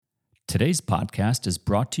Today's podcast is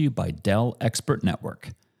brought to you by Dell Expert Network.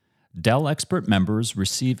 Dell Expert members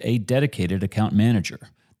receive a dedicated account manager.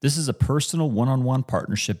 This is a personal one-on-one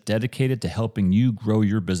partnership dedicated to helping you grow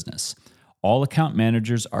your business. All account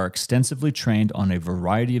managers are extensively trained on a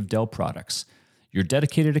variety of Dell products. Your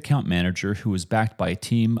dedicated account manager, who is backed by a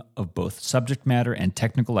team of both subject matter and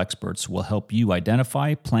technical experts, will help you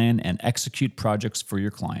identify, plan, and execute projects for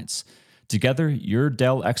your clients. Together, your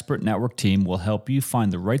Dell Expert Network team will help you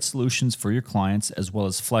find the right solutions for your clients as well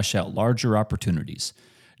as flesh out larger opportunities.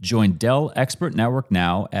 Join Dell Expert Network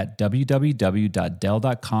now at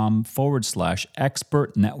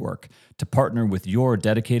www.dell.com/expert network to partner with your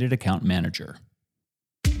dedicated account manager.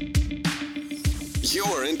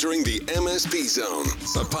 You're entering the MSP Zone,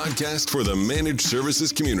 a podcast for the managed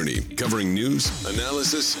services community, covering news,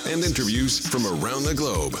 analysis, and interviews from around the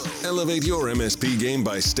globe. Elevate your MSP game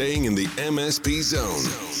by staying in the MSP Zone.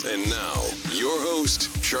 And now, your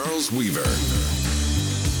host, Charles Weaver.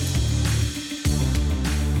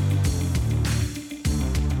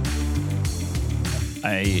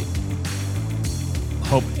 I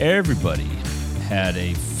hope everybody had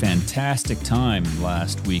a fantastic time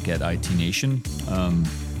last week at IT Nation.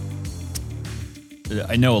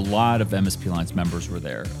 I know a lot of MSPAlliance members were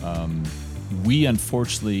there. We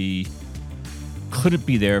unfortunately couldn't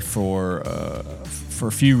be there for a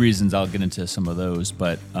few reasons. I'll get into some of those,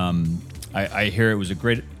 but I hear it was a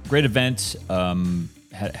great event.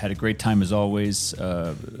 Had a great time as always.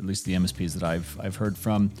 At least the MSPs that I've heard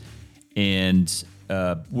from, and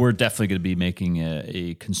we're definitely going to be making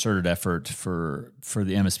a concerted effort for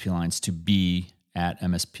the MSPAlliance to be at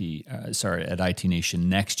at IT Nation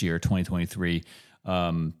next year, 2023.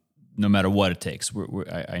 No matter what it takes,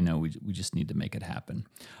 I know we just need to make it happen.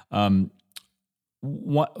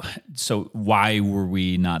 So why were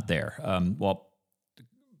we not there? Well,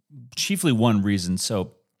 chiefly one reason.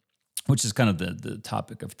 So, which is kind of the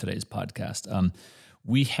topic of today's podcast.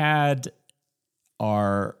 We had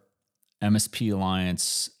our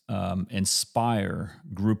MSPAlliance Inspire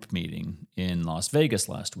group meeting in Las Vegas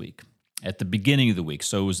last week at the beginning of the week.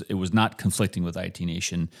 So it was not conflicting with IT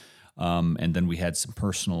Nation. And then we had some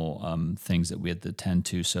personal things that we had to attend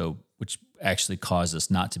to, which actually caused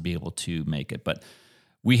us not to be able to make it. But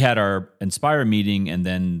we had our Inspire meeting, and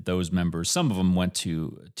then those members, some of them went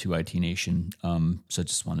to IT Nation. So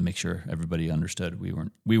just want to make sure everybody understood we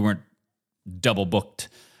weren't double booked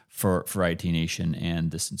for IT Nation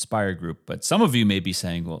and this Inspire group. But some of you may be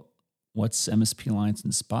saying, well, what's MSPAlliance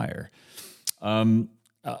Inspire? I'll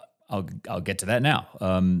get to that now.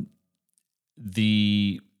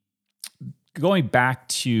 Going back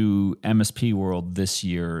to MSP World this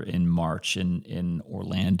year in March in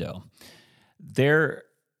Orlando,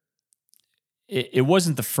 it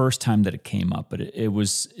wasn't the first time that it came up, but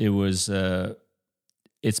it's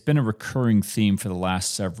been a recurring theme for the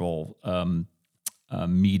last several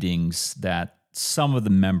meetings that some of the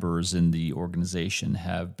members in the organization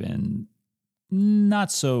have been not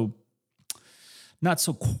so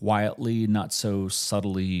quietly, not so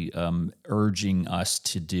subtly urging us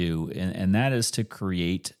to do, and that is to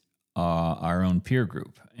create our own peer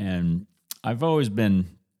group. And I've always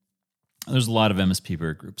been, there's a lot of MSP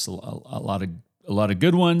peer groups, a lot of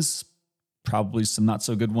good ones, probably some not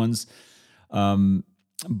so good ones,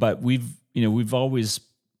 but we've always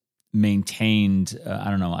maintained,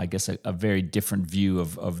 I guess a very different view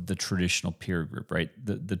of the traditional peer group, right?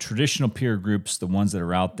 The traditional peer groups, the ones that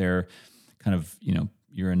are out there, kind of,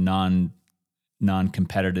 you're a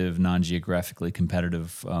non-competitive, non-geographically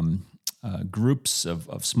competitive groups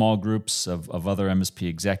of small groups of other MSP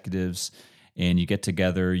executives, and you get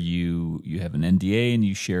together, you have an NDA, and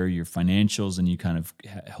you share your financials, and you kind of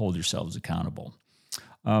hold yourselves accountable.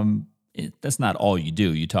 That's not all you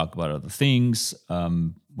do. You talk about other things,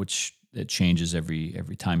 which it changes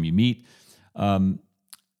every time you meet.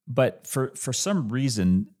 But for some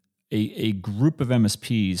reason, a group of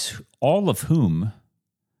MSPs, all of whom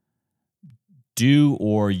do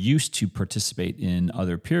or used to participate in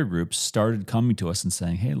other peer groups, started coming to us and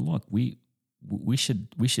saying, "Hey, look, we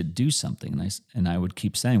should do something." And I would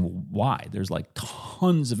keep saying, "Well, why? There's like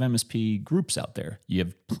tons of MSP groups out there. You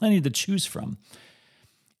have plenty to choose from."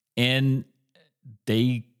 And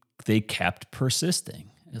they kept persisting.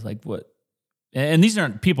 It's like, what? And these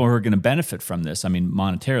aren't people who are going to benefit from this. I mean,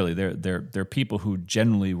 monetarily, they're people who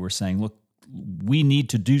generally were saying, "Look, we need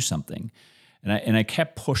to do something." And I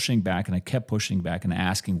kept pushing back, and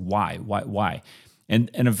asking why. And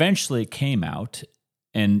eventually it came out.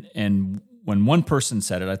 And when one person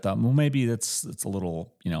said it, I thought, well, maybe that's a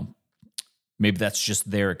little, maybe that's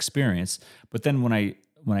just their experience. But then when I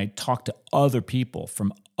talked to other people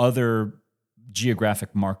from other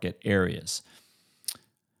geographic market areas.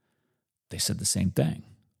 They said the same thing.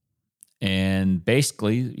 And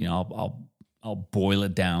basically, I'll boil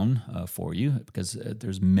it down for you because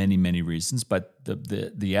there's many, many reasons. But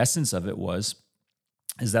the essence of it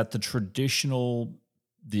is that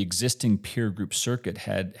the existing peer group circuit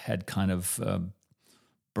had kind of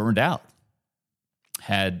burned out,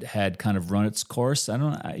 had kind of run its course.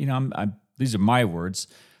 These are my words,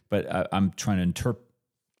 but I'm trying to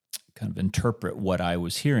interpret what I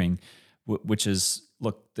was hearing, which is,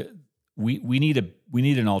 look, we need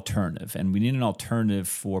an alternative, and we need an alternative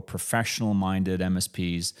for professional-minded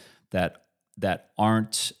MSPs that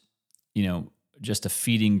aren't, just a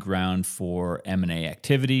feeding ground for M&A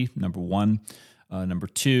activity. Number one, number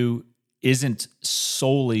two, isn't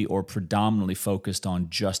solely or predominantly focused on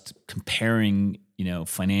just comparing,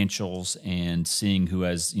 financials and seeing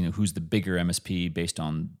who's the bigger MSP based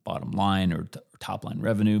on bottom line or top line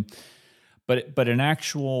revenue, but an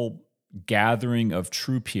actual gathering of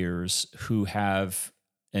true peers who have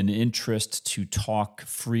an interest to talk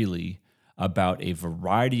freely about a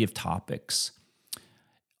variety of topics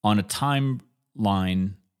on a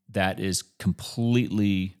timeline that is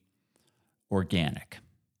completely organic,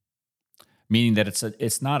 meaning that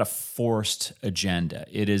it's not a forced agenda.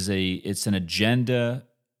 It's an agenda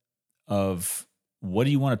of what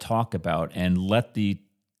do you want to talk about, and let the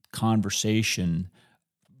conversation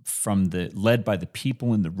led by the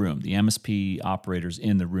people in the room, the MSP operators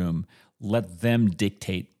in the room, let them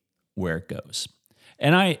dictate where it goes.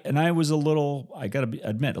 And I was I got to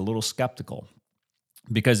admit, a little skeptical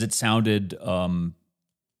because it sounded,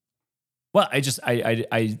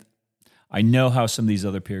 I know how some of these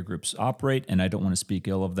other peer groups operate, and I don't want to speak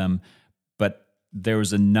ill of them, but there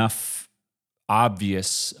was enough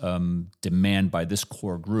obvious demand by this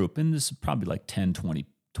core group, and this is probably like 10, 20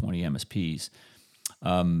 MSPs,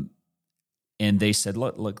 and they said,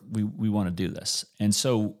 look, we want to do this. And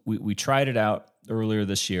so we tried it out earlier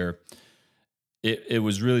this year. It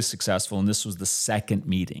was really successful, and this was the second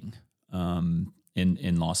meeting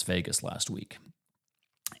in Las Vegas last week.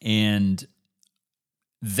 And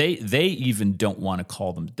they even don't want to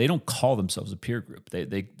call them. They don't call themselves a peer group.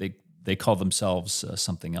 They call themselves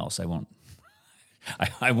something else. I won't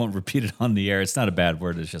repeat it on the air. It's not a bad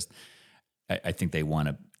word. It's just I think they want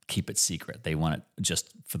to keep it secret. They want it just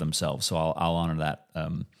for themselves. So I'll honor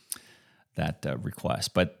that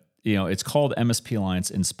request. But it's called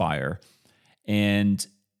MSPAlliance Inspire, and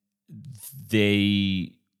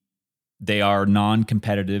they are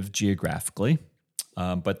non-competitive geographically,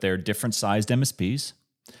 but they're different sized MSPs.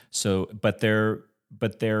 So, but they're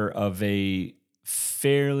of a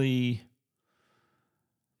fairly,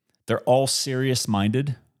 they're all serious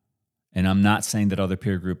minded, and I'm not saying that other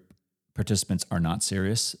peer group participants are not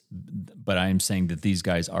serious, but I am saying that these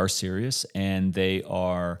guys are serious, and they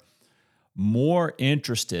are more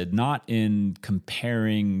interested not in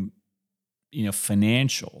comparing,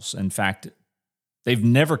 financials. In fact, they've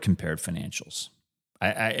never compared financials.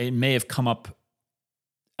 It may have come up.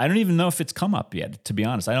 I don't even know if it's come up yet, to be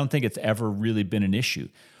honest. I don't think it's ever really been an issue.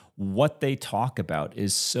 What they talk about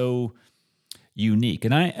is so unique.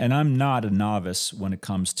 And I'm not a novice when it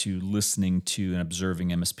comes to listening to and observing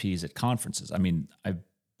MSPs at conferences. I mean,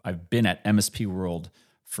 I've been at MSP World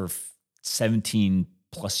for 17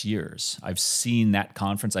 plus years. I've seen that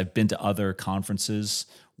conference. I've been to other conferences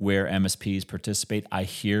where MSPs participate. I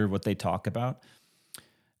hear what they talk about.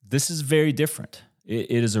 This is very different.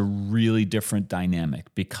 It is a really different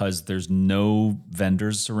dynamic because there's no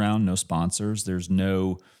vendors around, no sponsors. There's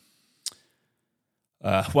no.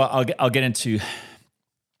 I'll get into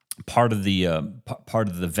part of the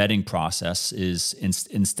vetting process is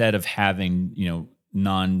instead of having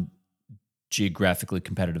non-geographically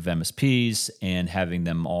competitive MSPs and having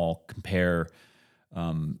them all compare,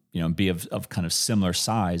 be of kind of similar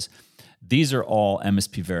size. These are all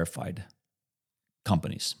MSP verified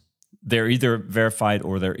companies. They're either verified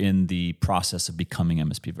or they're in the process of becoming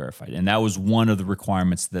MSP verified. And that was one of the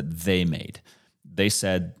requirements that they made. They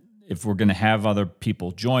said, if we're going to have other people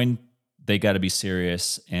join, they got to be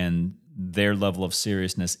serious. And their level of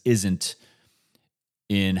seriousness isn't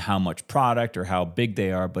in how much product or how big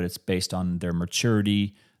they are, but it's based on their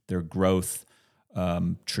maturity, their growth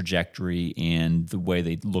trajectory, and the way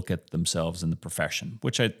they look at themselves in the profession,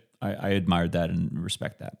 which I admired that and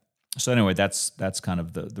respect that. So anyway, that's kind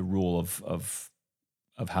of the rule of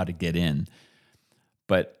how to get in.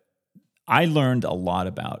 But I learned a lot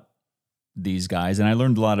about these guys, and I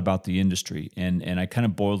learned a lot about the industry, and I kind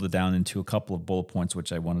of boiled it down into a couple of bullet points,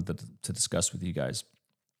 which I wanted to discuss with you guys.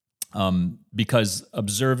 Because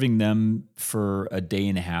observing them for a day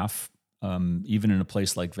and a half, even in a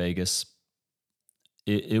place like Vegas,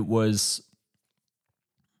 it was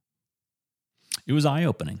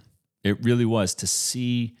eye-opening. It really was, to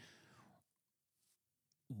see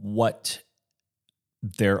what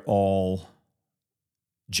they're all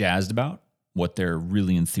jazzed about, what they're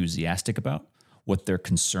really enthusiastic about, what they're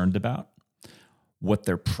concerned about, what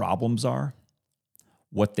their problems are,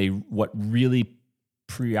 what really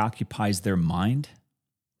preoccupies their mind.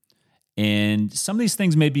 And some of these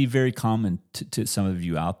things may be very common to some of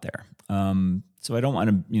you out there. So I don't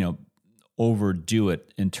want to, overdo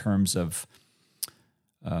it in terms of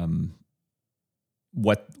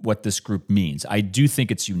what this group means. I do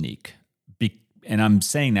think it's unique. And I'm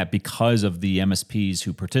saying that because of the MSPs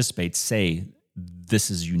who participate say this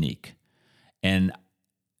is unique. And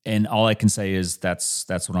all I can say is that's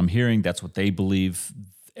what I'm hearing. That's what they believe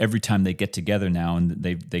every time they get together now. And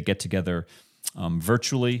they get together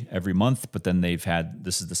virtually every month, but then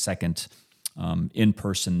this is the second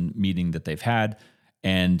in-person meeting that they've had.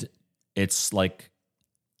 And it's like,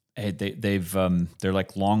 they're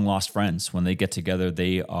like long lost friends. When they get together,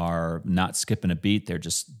 they are not skipping a beat.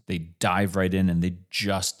 They dive right in and they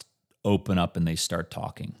just open up and they start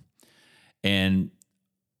talking. And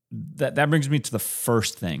that brings me to the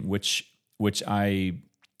first thing, which I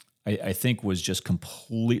think was just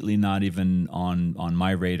completely not even on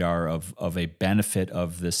my radar of a benefit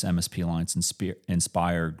of this MSPAlliance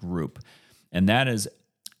Inspire group. And that is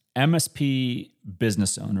MSP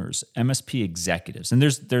business owners, MSP executives. And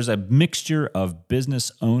there's a mixture of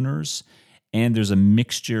business owners and there's a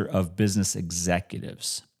mixture of business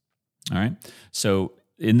executives. All right. So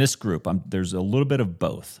in this group, there's a little bit of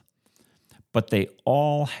both, but they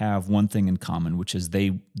all have one thing in common, which is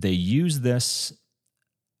they use this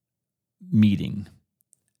meeting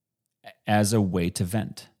as a way to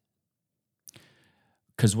vent.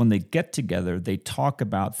 Because when they get together, they talk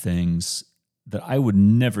about things that I would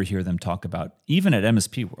never hear them talk about, even at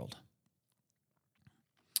MSP World.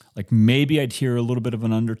 Like maybe I'd hear a little bit of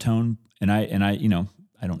an undertone, and I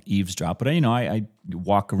I don't eavesdrop, but I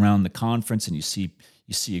walk around the conference and you see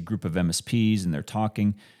a group of MSPs and they're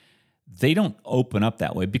talking. They don't open up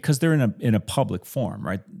that way because they're in a public forum,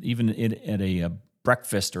 right? Even at a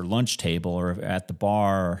breakfast or lunch table or at the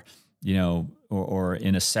bar, or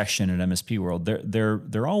in a session at MSP World, there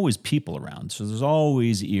are always people around, so there's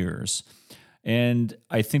always ears. And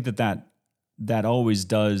I think that always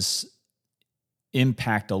does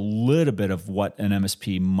impact a little bit of what an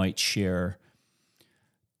MSP might share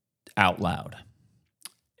out loud.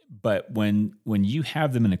 But when you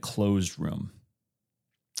have them in a closed room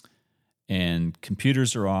and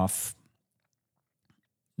computers are off,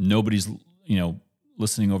 nobody's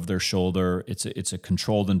listening over their shoulder, it's a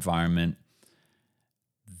controlled environment,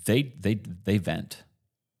 they vent.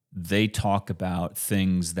 They talk about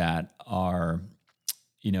things that are,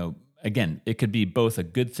 again, it could be both a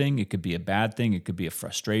good thing, it could be a bad thing, it could be a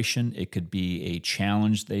frustration, it could be a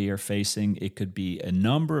challenge they are facing, it could be a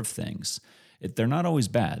number of things. They're not always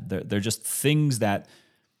bad. They're just things that,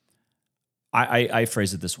 I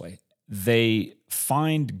phrase it this way. They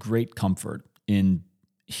find great comfort in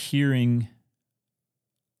hearing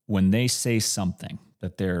when they say something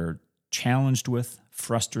that they're challenged with,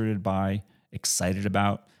 frustrated by, excited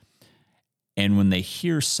about. And when they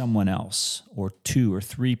hear someone else or two or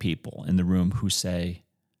three people in the room who say,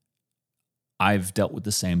 I've dealt with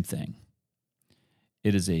the same thing,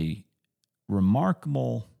 it is a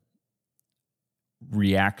remarkable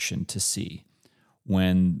reaction to see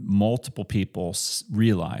when multiple people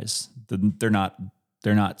realize that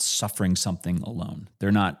they're not suffering something alone.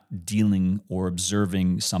 They're not dealing or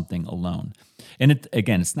observing something alone. And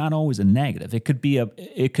it's not always a negative. It could be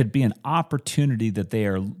an opportunity that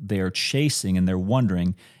they are chasing, and they're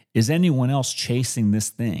wondering, is anyone else chasing this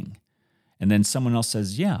thing? And then someone else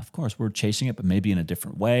says, yeah, of course, we're chasing it, but maybe in a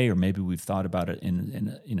different way, or maybe we've thought about it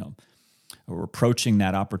or approaching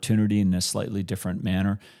that opportunity in a slightly different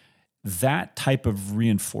manner. That type of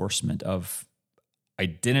reinforcement of, I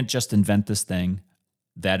didn't just invent this thing.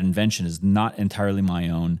 That invention is not entirely my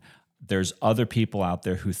own. There's other people out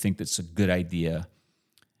there who think that's a good idea.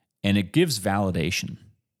 And it gives validation.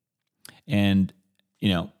 And,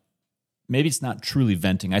 maybe it's not truly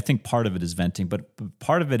venting. I think part of it is venting, but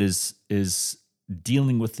part of it is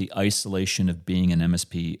dealing with the isolation of being an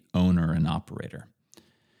MSP owner and operator.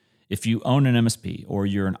 If you own an MSP or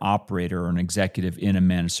you're an operator or an executive in a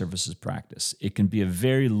managed services practice, it can be a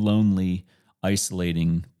very lonely,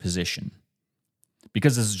 isolating position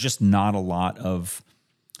because there's just not a lot of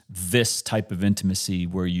this type of intimacy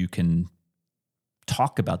where you can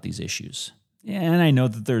talk about these issues. And I know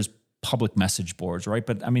that there's public message boards, right?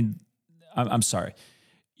 But I'm sorry.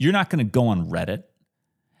 You're not going to go on Reddit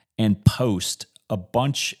and post a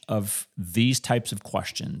bunch of these types of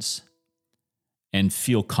questions and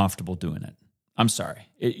feel comfortable doing it. I'm sorry,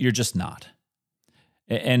 you're just not.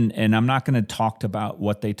 And I'm not going to talk about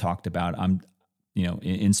what they talked about.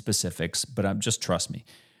 In specifics, but just trust me.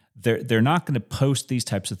 They're not going to post these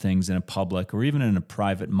types of things in a public or even in a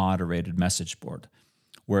private moderated message board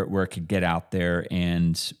where it could get out there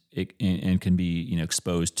and it can be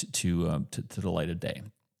exposed to the light of day.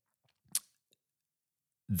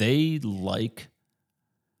 They like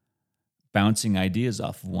bouncing ideas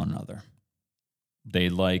off of one another. They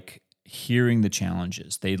like hearing the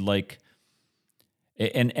challenges. They like,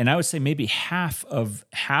 and I would say maybe half of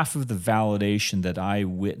the validation that I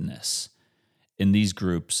witness in these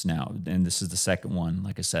groups now, and this is the second one,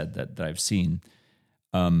 like I said, that I've seen,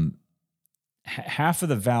 half of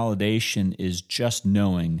the validation is just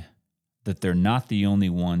knowing that they're not the only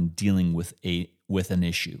one dealing with an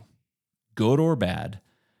issue, good or bad.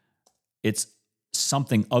 It's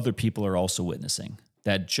something other people are also witnessing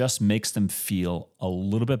that just makes them feel a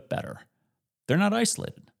little bit better. They're not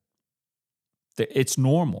isolated. It's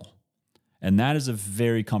normal. And that is a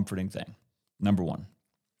very comforting thing, number one.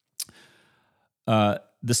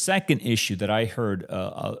 The second issue that I heard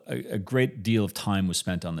a great deal of time was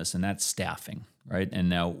spent on this, and that's staffing, right? And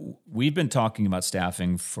now we've been talking about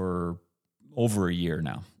staffing for over a year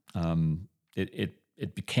now.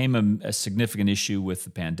 It became a significant issue with the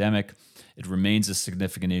pandemic. It remains a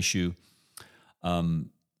significant issue. So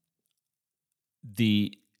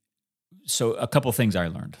a couple of things I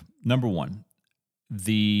learned. Number one,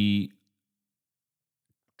 the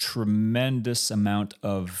tremendous amount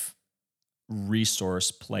of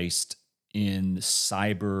resource placed in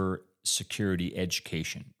cyber security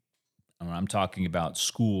education. I'm talking about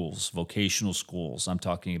schools, vocational schools. I'm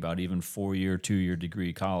talking about even 4-year, 2-year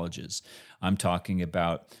degree colleges. I'm talking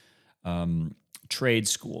about trade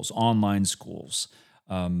schools, online schools.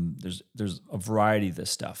 There's a variety of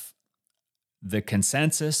this stuff. The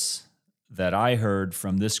consensus that I heard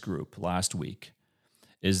from this group last week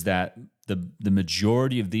is that the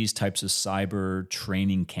majority of these types of cyber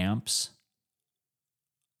training camps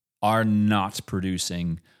are not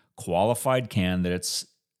producing qualified candidates,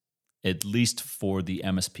 at least for the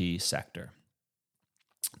MSP sector.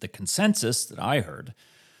 The consensus that I heard,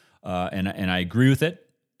 and I agree with it.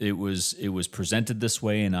 It was presented this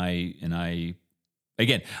way, and I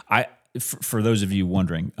again, for those of you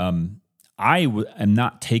wondering, I am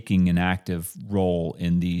not taking an active role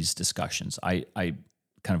in these discussions. I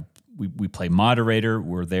kind of we play moderator.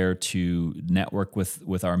 We're there to network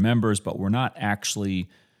with our members, but we're not actually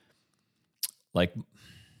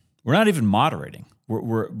we're not even moderating.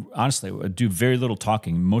 We're honestly, I do very little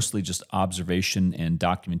talking, mostly just observation and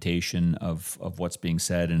documentation of what's being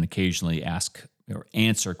said, and occasionally ask or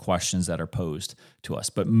answer questions that are posed to us.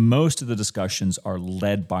 But most of the discussions are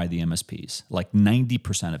led by the MSPs, like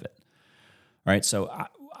 90% of it. All right, so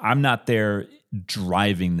I'm not there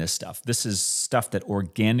driving this stuff. This is stuff that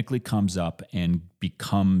organically comes up and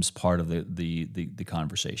becomes part of the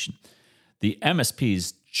conversation. The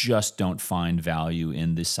MSPs just don't find value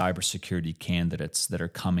in the cybersecurity candidates that are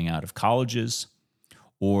coming out of colleges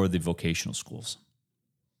or the vocational schools.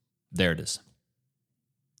 There it is.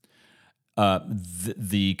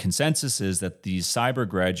 The consensus is that these cyber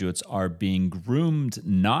graduates are being groomed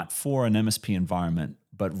not for an MSP environment,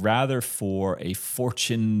 but rather for a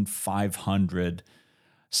Fortune 500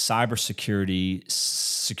 security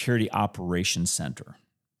operations center.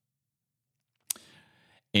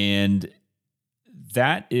 And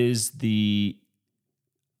that is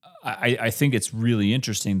I think it's really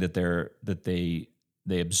interesting that they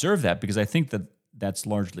observe that, because I think that that's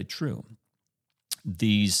largely true.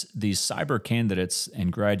 These cyber candidates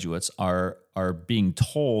and graduates are being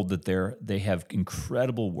told that they have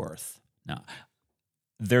incredible worth. Now,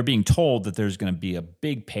 they're being told that there's going to be a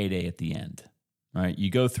big payday at the end, right?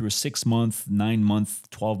 You go through a 6-month,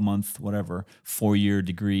 9-month, 12-month, whatever, 4-year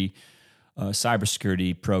degree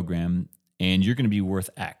cybersecurity program, and you're going to be worth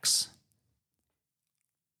X.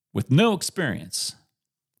 With no experience.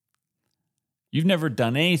 You've never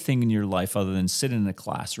done anything in your life other than sit in a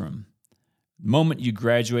classroom. The moment you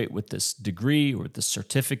graduate with this degree or this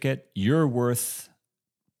certificate, you're worth,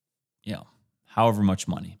 however much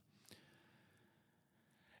money.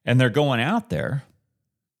 And they're going out there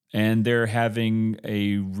and they're having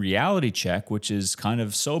a reality check, which is kind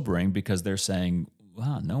of sobering, because they're saying,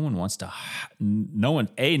 wow, no one's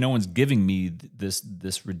giving me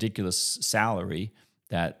this ridiculous salary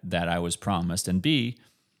that I was promised. And B,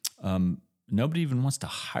 nobody even wants to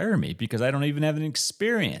hire me because I don't even have any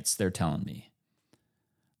experience, they're telling me.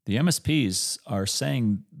 The MSPs are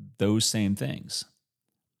saying those same things.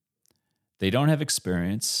 They don't have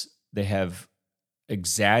experience. They have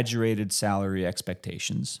exaggerated salary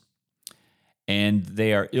expectations, and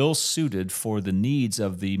they are ill-suited for the needs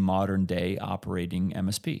of the modern-day operating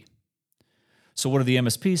MSP. So what do the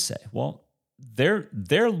MSPs say? Well,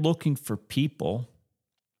 they're looking for people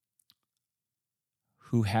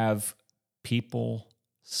who have people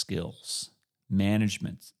skills,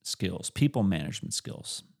 management skills, people management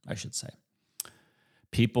skills, I should say.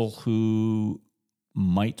 People who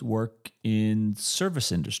might work in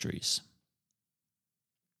service industries,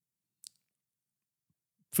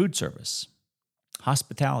 food service,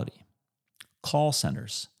 hospitality, call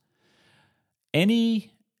centers,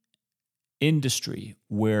 any industry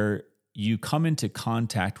where you come into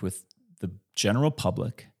contact with the general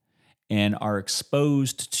public and are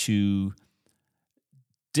exposed to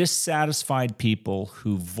dissatisfied people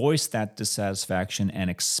who voice that dissatisfaction and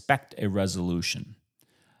expect a resolution.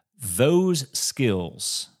 Those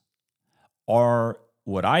skills are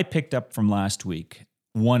what I picked up from last week,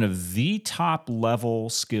 one of the top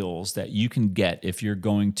level skills that you can get if you're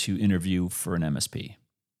going to interview for an MSP.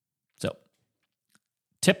 So,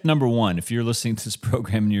 tip number one, if you're listening to this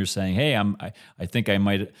program and you're saying, hey, I think I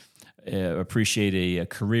might appreciate a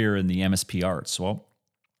career in the MSP arts. Well,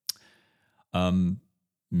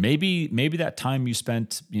 maybe that time you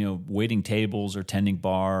spent, waiting tables or tending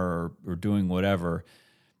bar or doing whatever,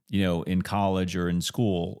 in college or in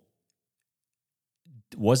school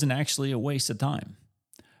wasn't actually a waste of time,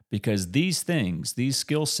 because these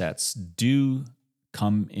skill sets do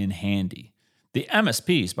come in handy. The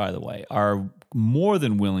MSPs, by the way, are more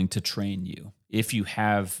than willing to train you if you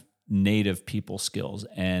have native people skills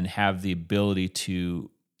and have the ability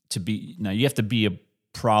to be. Now, you have to be a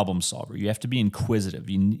problem solver. You have to be inquisitive.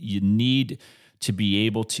 You need to be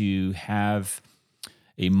able to have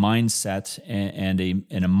a mindset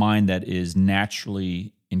and a mind that is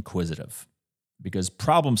naturally inquisitive, because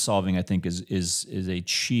problem solving, I think, is a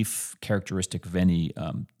chief characteristic of any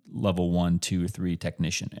level 1, 2, or 3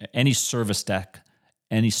 technician. Any service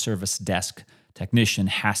desk technician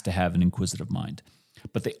has to have an inquisitive mind,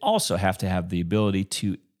 but they also have to have the ability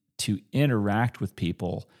to interact with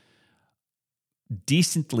people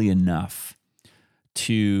decently enough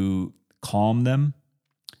to calm them.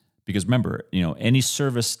 Because remember, any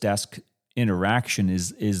service desk interaction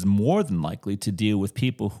is more than likely to deal with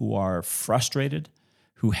people who are frustrated,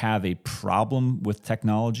 who have a problem with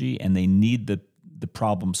technology, and they need the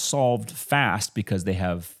problem solved fast because they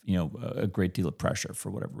have a great deal of pressure for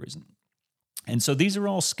whatever reason. And so these are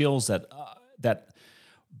all skills that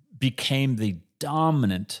became the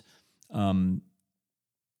dominant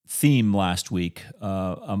theme last week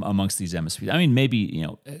amongst these MSPs. I mean, maybe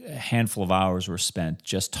a handful of hours were spent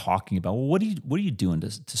just talking about, well, what are you doing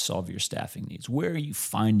to solve your staffing needs? Where are you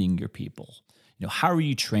finding your people? How are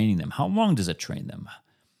you training them? How long does it train them?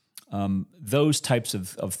 Those types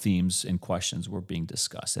of themes and questions were being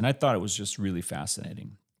discussed, and I thought it was just really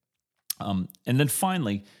fascinating. And then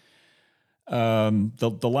finally,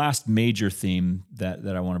 the last major theme that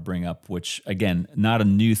I want to bring up, which again, not a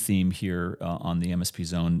new theme here on the MSP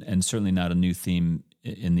Zone, and certainly not a new theme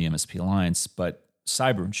in the MSP Alliance, but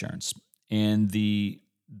cyber insurance and the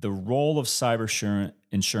role of cyber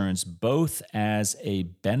insurance both as a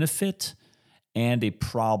benefit and a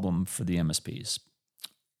problem for the MSPs.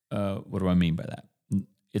 What do I mean by that?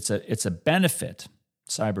 It's a benefit.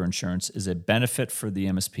 Cyber insurance is a benefit for the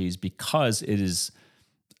MSPs because it is,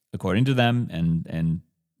 according to them, and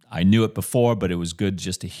I knew it before, but it was good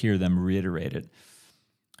just to hear them reiterate it.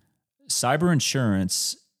 Cyber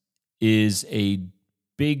insurance is a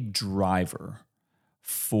big driver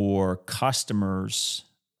for customers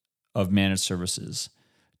of managed services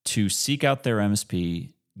to seek out their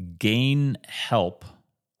MSP,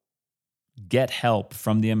 get help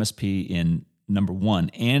from the MSP in, number one,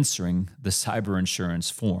 answering the cyber insurance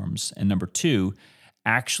forms, and number two,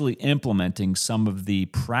 actually implementing some of the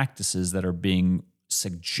practices that are being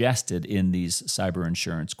suggested in these cyber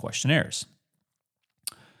insurance questionnaires.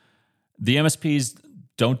 The MSPs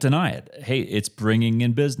don't deny it. Hey, it's bringing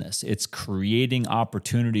in business. It's creating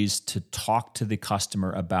opportunities to talk to the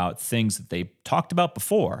customer about things that they talked about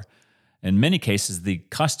before. In many cases, the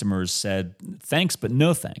customers said, thanks, but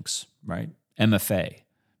no thanks, right? MFA,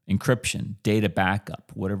 encryption, data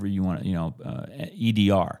backup, whatever you want,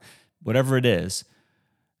 EDR, whatever it is.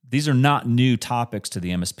 These are not new topics to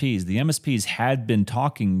the MSPs. The MSPs had been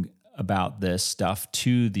talking about this stuff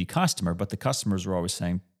to the customer, but the customers were always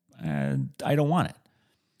saying, I don't want it.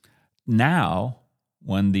 Now,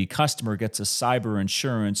 when the customer gets a cyber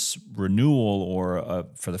insurance renewal or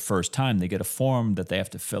for the first time, they get a form that they have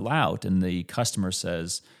to fill out, and the customer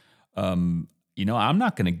says, I'm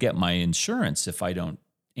not going to get my insurance if I don't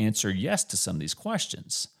answer yes to some of these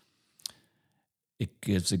questions. It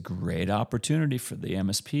gives a great opportunity for the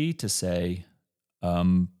MSP to say,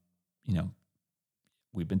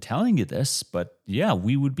 we've been telling you this, but yeah,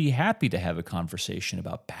 we would be happy to have a conversation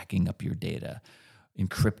about backing up your data,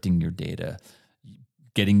 encrypting your data,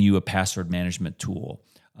 getting you a password management tool,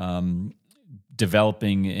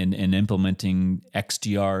 developing and implementing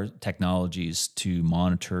XDR technologies to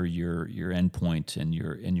monitor your endpoint and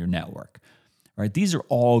your network. Right? These are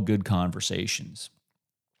all good conversations.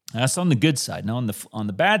 That's on the good side. Now, on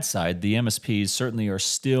the bad side, the MSPs certainly are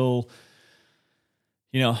still,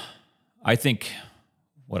 I think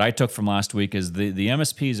what I took from last week is the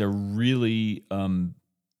MSPs are really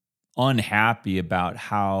unhappy about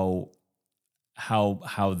how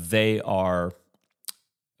they are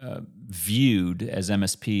viewed as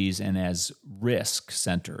MSPs and as risk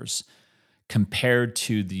centers compared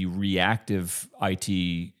to the reactive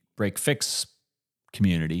IT break-fix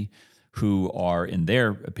community, who are, in their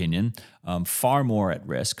opinion, far more at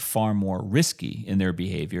risk, far more risky in their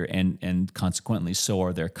behavior, and consequently so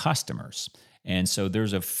are their customers. And so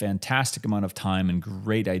there's a fantastic amount of time and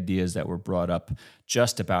great ideas that were brought up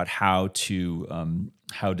just about how to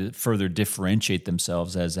further differentiate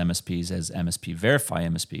themselves as MSPs, as MSP Verify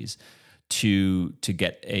MSPs, to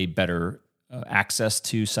get a better access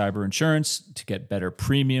to cyber insurance, to get better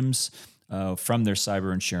premiums from their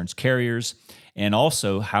cyber insurance carriers, and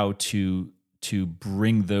also how to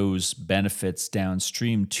bring those benefits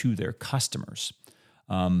downstream to their customers.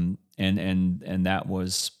 And that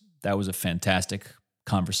was a fantastic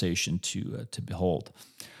conversation to behold.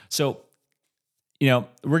 So, we're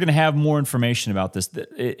going to have more information about this.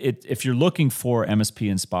 If you're looking for MSP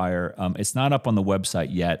Inspire, it's not up on the website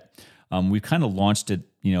yet. We've kind of launched it,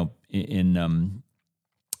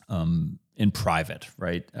 in private,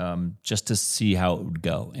 right? Just to see how it would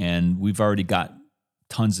go. And we've already got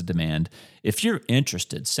tons of demand. If you're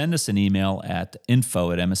interested, send us an email at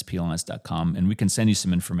info@MSPAlliance.com, and we can send you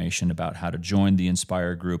some information about how to join the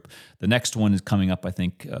Inspire group. The next one is coming up, I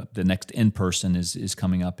think, the next in-person is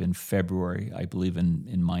coming up in February, I believe,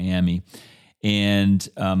 in Miami. And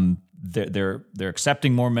they're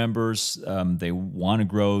accepting more members. They want to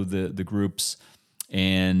grow the groups.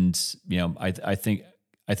 And,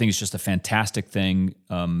 I think it's just a fantastic thing.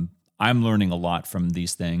 I'm learning a lot from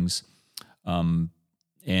these things.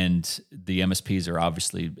 And the MSPs are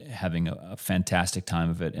obviously having a fantastic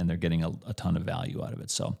time of it, and they're getting a ton of value out of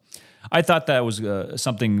it. So I thought that was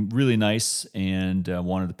something really nice, and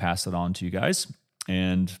wanted to pass it on to you guys.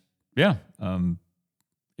 And yeah,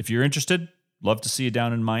 if you're interested, love to see you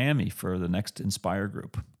down in Miami for the next Inspire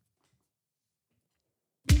group.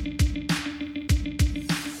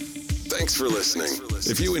 Thanks for listening.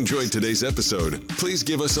 If you enjoyed today's episode, please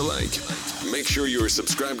give us a like. Make sure you are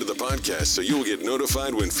subscribed to the podcast so you will get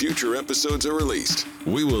notified when future episodes are released.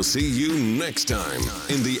 We will see you next time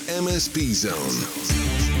in the MSP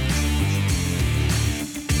Zone.